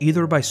crushed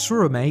either by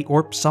Tsurume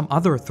or some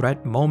other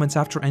threat moments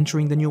after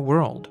entering the new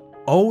world.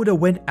 Oda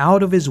went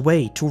out of his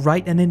way to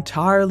write an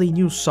entirely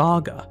new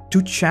saga,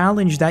 to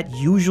challenge that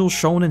usual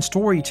shonen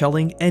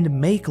storytelling and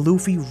make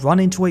Luffy run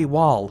into a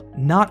wall,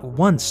 not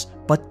once,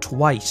 but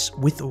twice,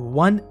 with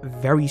one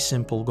very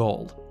simple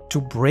goal: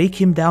 to break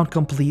him down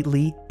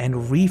completely and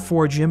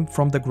reforge him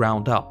from the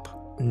ground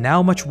up,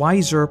 now much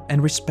wiser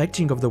and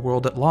respecting of the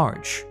world at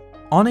large.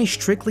 On a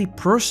strictly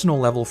personal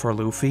level for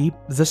Luffy,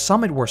 the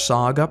Summit War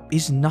saga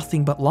is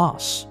nothing but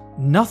loss.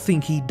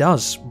 Nothing he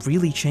does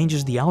really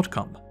changes the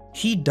outcome.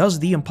 He does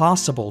the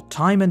impossible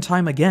time and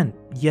time again,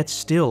 yet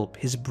still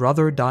his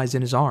brother dies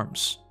in his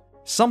arms.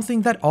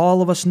 Something that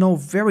all of us know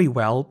very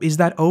well is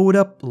that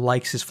Oda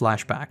likes his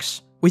flashbacks.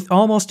 With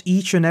almost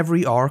each and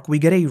every arc, we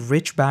get a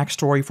rich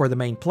backstory for the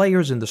main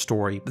players in the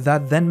story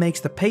that then makes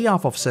the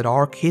payoff of said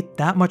arc hit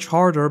that much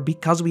harder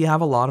because we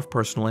have a lot of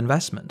personal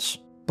investments.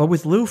 But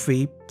with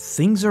Luffy,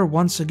 things are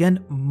once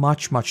again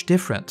much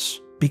different,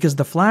 because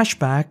the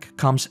flashback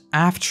comes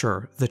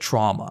after the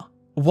trauma.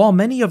 While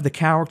many of the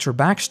character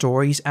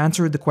backstories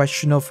answer the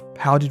question of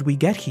how did we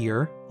get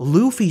here,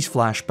 Luffy's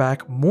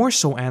flashback more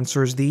so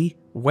answers the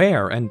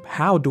where and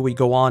how do we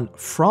go on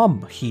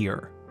from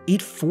here.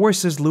 It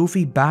forces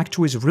Luffy back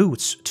to his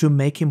roots to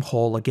make him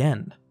whole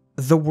again.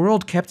 The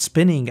world kept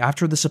spinning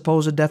after the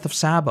supposed death of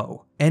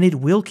Sabo, and it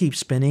will keep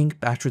spinning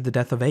after the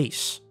death of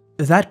Ace.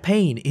 That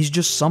pain is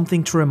just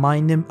something to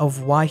remind him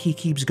of why he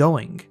keeps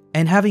going.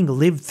 And having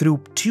lived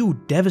through two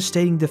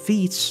devastating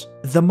defeats,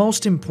 the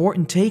most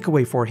important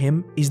takeaway for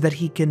him is that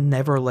he can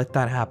never let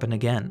that happen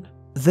again.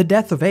 The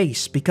death of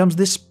Ace becomes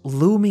this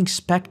looming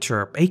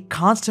specter, a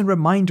constant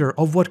reminder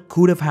of what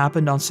could have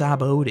happened on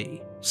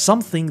Sabaody.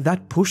 Something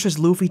that pushes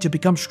Luffy to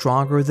become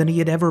stronger than he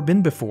had ever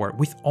been before,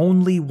 with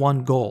only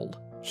one goal.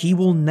 He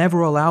will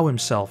never allow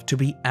himself to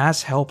be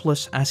as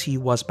helpless as he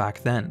was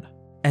back then.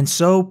 And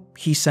so,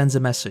 he sends a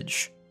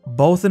message.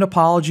 Both an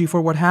apology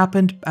for what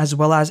happened, as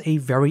well as a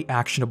very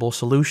actionable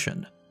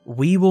solution.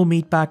 We will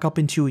meet back up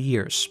in 2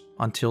 years.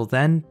 Until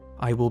then,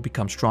 I will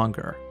become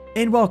stronger.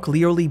 And while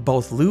clearly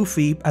both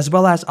Luffy, as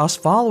well as us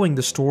following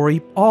the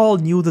story, all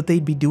knew that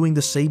they'd be doing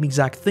the same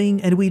exact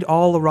thing and we'd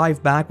all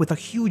arrive back with a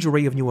huge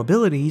array of new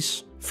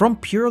abilities, from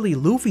purely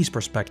Luffy's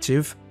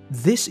perspective,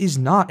 this is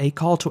not a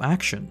call to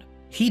action.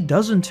 He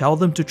doesn't tell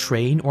them to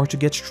train or to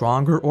get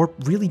stronger or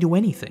really do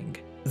anything.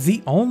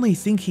 The only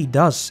thing he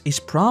does is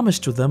promise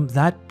to them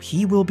that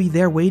he will be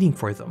there waiting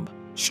for them,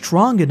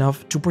 strong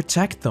enough to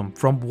protect them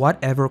from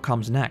whatever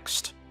comes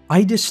next.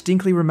 I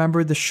distinctly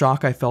remember the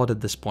shock I felt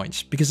at this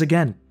point, because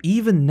again,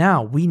 even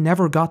now we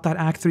never got that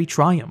Act 3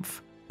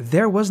 triumph.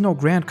 There was no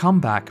grand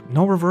comeback,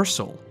 no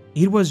reversal.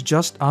 It was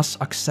just us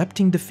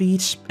accepting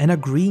defeats and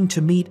agreeing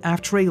to meet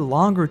after a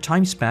longer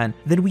time span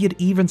than we had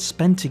even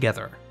spent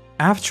together.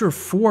 after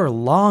 4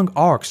 long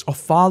arcs of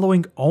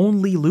following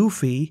only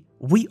Luffy,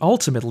 we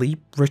ultimately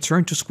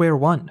return to square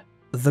one.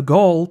 The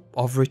goal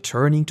of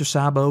returning to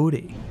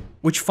Sabaody.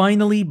 Which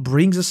finally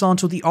brings us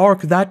onto the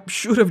arc that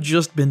should have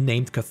just been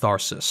named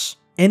Catharsis.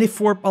 And if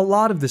for a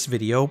lot of this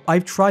video,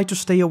 I've tried to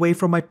stay away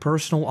from my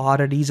personal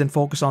oddities and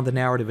focus on the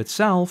narrative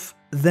itself,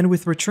 then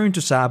with Return to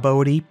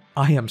Sabaody,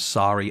 I am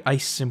sorry, I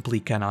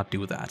simply cannot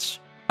do that.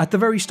 At the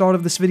very start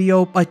of this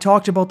video, I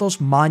talked about those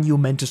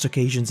monumentous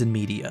occasions in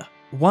media.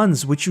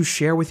 Ones which you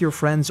share with your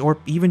friends or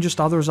even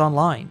just others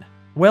online.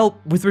 Well,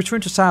 with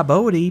Return to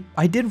Sabaody,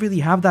 I didn't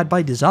really have that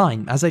by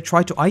design, as I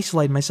tried to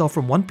isolate myself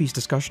from One Piece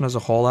discussion as a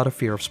whole out of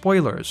fear of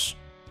spoilers.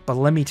 But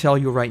let me tell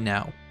you right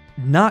now,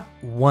 not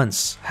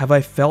once have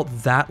I felt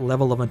that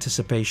level of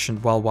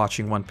anticipation while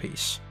watching One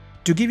Piece.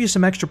 To give you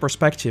some extra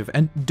perspective,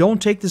 and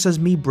don't take this as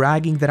me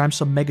bragging that I'm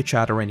some mega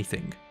chat or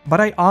anything, but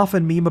I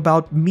often meme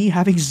about me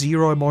having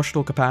zero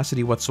emotional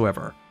capacity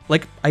whatsoever.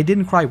 Like, I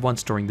didn't cry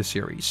once during the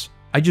series.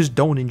 I just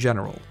don't in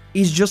general.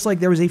 It's just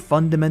like there is a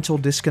fundamental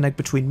disconnect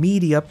between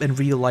media and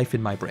real life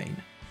in my brain.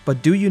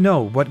 But do you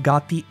know what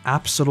got the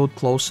absolute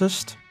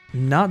closest?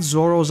 Not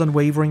Zoro's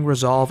unwavering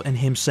resolve and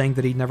him saying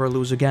that he'd never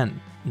lose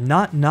again.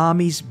 Not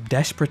Nami's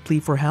desperate plea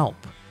for help.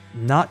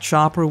 Not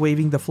Chopper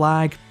waving the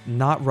flag,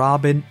 not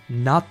Robin,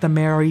 not the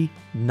Mary,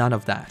 none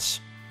of that.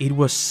 It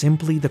was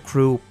simply the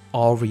crew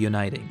all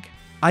reuniting.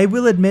 I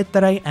will admit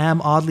that I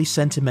am oddly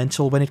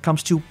sentimental when it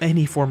comes to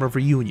any form of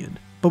reunion,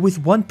 but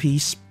with One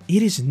Piece,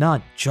 it is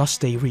not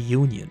just a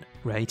reunion,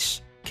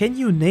 right? Can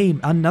you name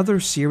another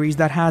series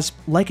that has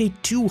like a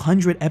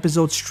 200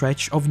 episode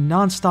stretch of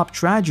non-stop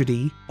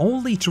tragedy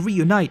only to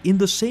reunite in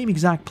the same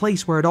exact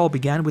place where it all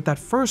began with that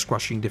first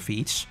crushing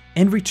defeat,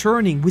 and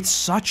returning with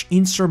such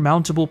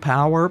insurmountable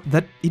power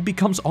that it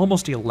becomes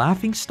almost a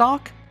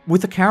laughingstock?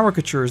 With the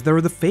caricatures, there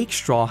are the fake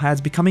Straw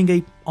Hats becoming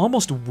a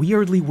almost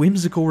weirdly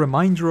whimsical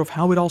reminder of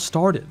how it all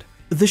started.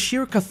 The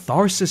sheer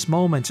catharsis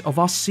moment of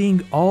us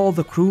seeing all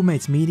the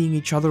crewmates meeting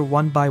each other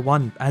one by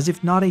one as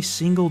if not a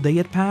single day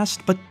had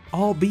passed, but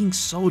all being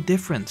so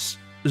different.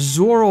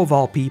 Zoro of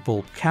all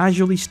people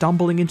casually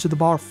stumbling into the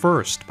bar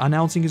first,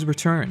 announcing his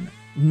return.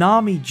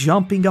 Nami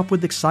jumping up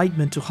with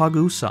excitement to hug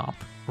Usopp.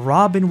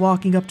 Robin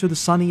walking up to the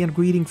Sunny and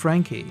greeting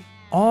Frankie.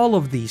 All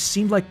of these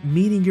seem like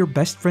meeting your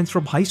best friends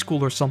from high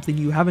school or something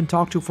you haven't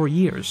talked to for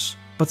years,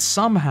 but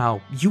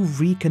somehow you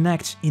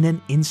reconnect in an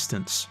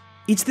instant.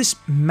 It's this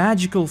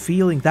magical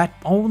feeling that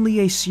only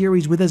a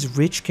series with as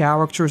rich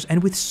characters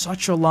and with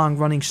such a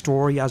long-running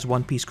story as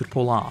One Piece could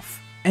pull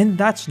off. And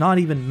that's not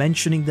even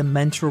mentioning the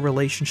mentor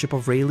relationship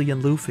of Rayleigh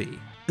and Luffy.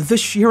 The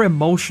sheer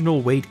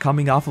emotional weight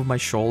coming off of my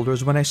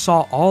shoulders when I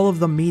saw all of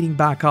them meeting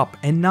back up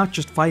and not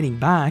just fighting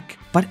back,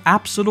 but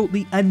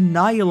absolutely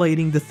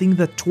annihilating the thing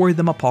that tore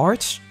them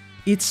apart.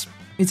 It's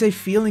a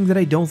feeling that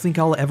I don't think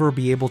I'll ever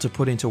be able to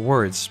put into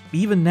words.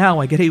 Even now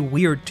I get a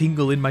weird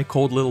tingle in my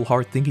cold little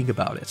heart thinking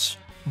about it.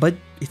 But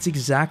it's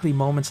exactly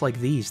moments like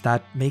these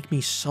that make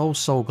me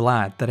so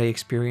glad that I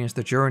experienced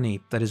the journey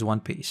that is One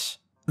Piece.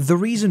 The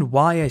reason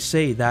why I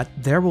say that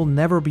there will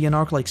never be an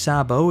arc like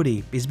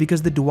Sabaody is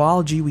because the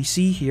duology we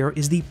see here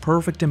is the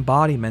perfect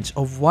embodiment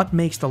of what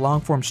makes the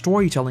long-form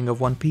storytelling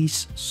of One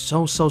Piece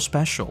so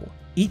special.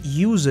 It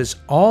uses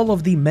all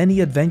of the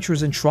many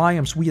adventures and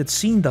triumphs we had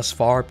seen thus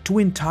far to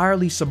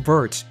entirely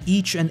subvert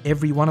each and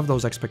every one of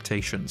those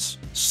expectations,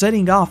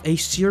 setting off a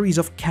series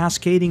of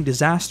cascading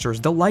disasters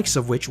the likes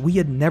of which we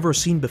had never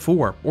seen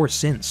before or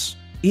since.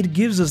 It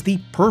gives us the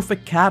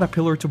perfect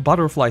caterpillar to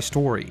butterfly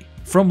story,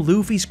 from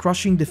Luffy's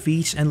crushing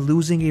defeat and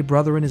losing a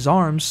brother in his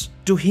arms,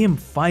 to him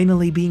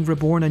finally being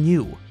reborn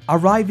anew,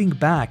 arriving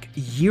back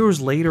years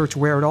later to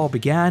where it all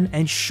began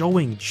and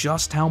showing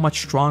just how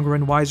much stronger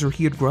and wiser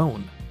he had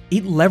grown.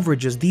 It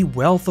leverages the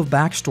wealth of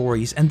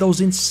backstories and those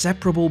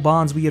inseparable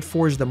bonds we had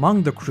forged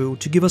among the crew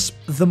to give us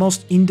the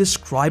most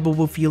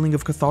indescribable feeling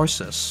of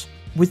catharsis,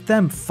 with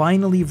them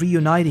finally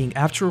reuniting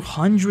after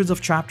hundreds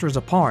of chapters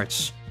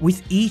apart,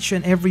 with each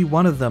and every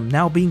one of them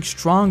now being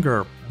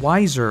stronger,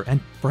 wiser,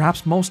 and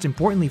perhaps most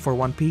importantly for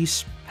One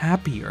Piece,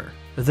 happier.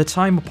 The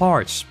time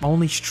apart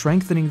only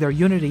strengthening their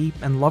unity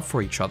and love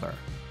for each other.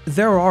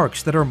 There are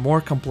arcs that are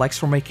more complex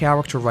from a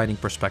character writing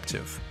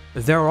perspective.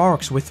 There are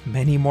arcs with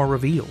many more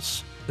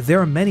reveals.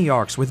 There are many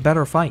arcs with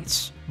better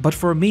fights, but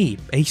for me,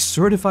 a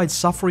certified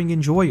suffering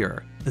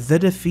enjoyer, the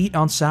defeat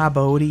on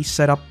Sabaody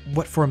set up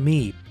what for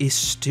me is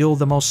still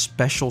the most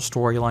special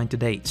storyline to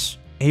date.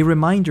 A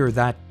reminder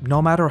that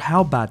no matter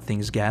how bad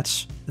things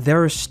get,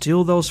 there are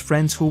still those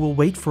friends who will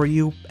wait for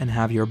you and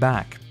have your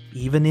back,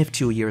 even if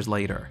 2 years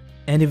later.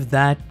 And if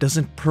that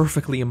doesn't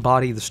perfectly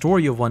embody the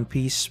story of One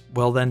Piece,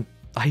 well then,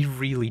 I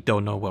really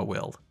don't know what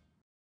will.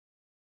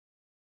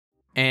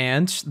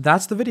 And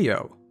that's the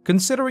video.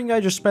 Considering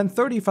I just spent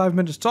 35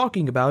 minutes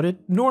talking about it,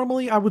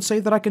 normally I would say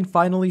that I can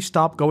finally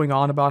stop going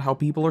on about how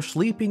people are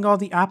sleeping on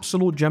the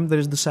absolute gem that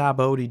is the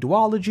Sabaody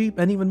Duology,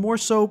 and even more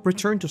so,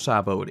 Return to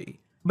Sabaody.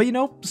 But you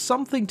know,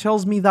 something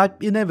tells me that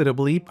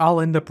inevitably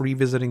I'll end up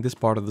revisiting this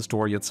part of the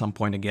story at some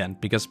point again,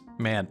 because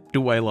man,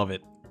 do I love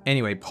it.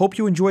 Anyway, hope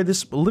you enjoyed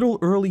this little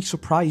early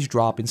surprise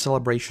drop in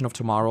celebration of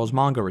tomorrow's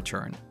manga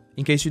return.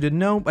 In case you didn't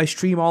know, I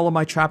stream all of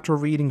my chapter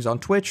readings on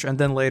Twitch and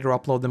then later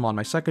upload them on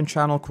my second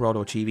channel,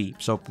 Korotos TV,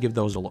 so give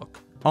those a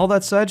look. All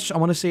that said, I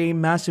want to say a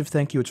massive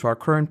thank you to our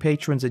current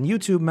patrons and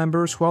YouTube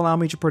members who allow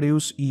me to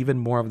produce even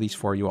more of these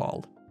for you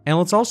all. And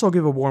let's also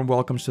give a warm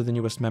welcome to the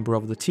newest member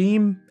of the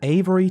team,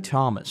 Avery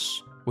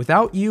Thomas.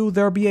 Without you,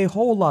 there'd be a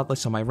whole lot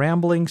less of my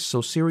ramblings,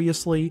 so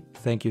seriously,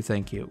 thank you,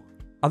 thank you.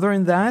 Other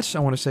than that, I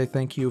want to say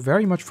thank you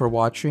very much for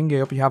watching, I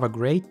hope you have a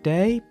great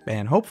day,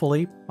 and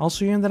hopefully, I'll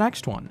see you in the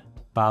next one.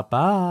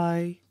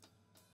 Bye-bye!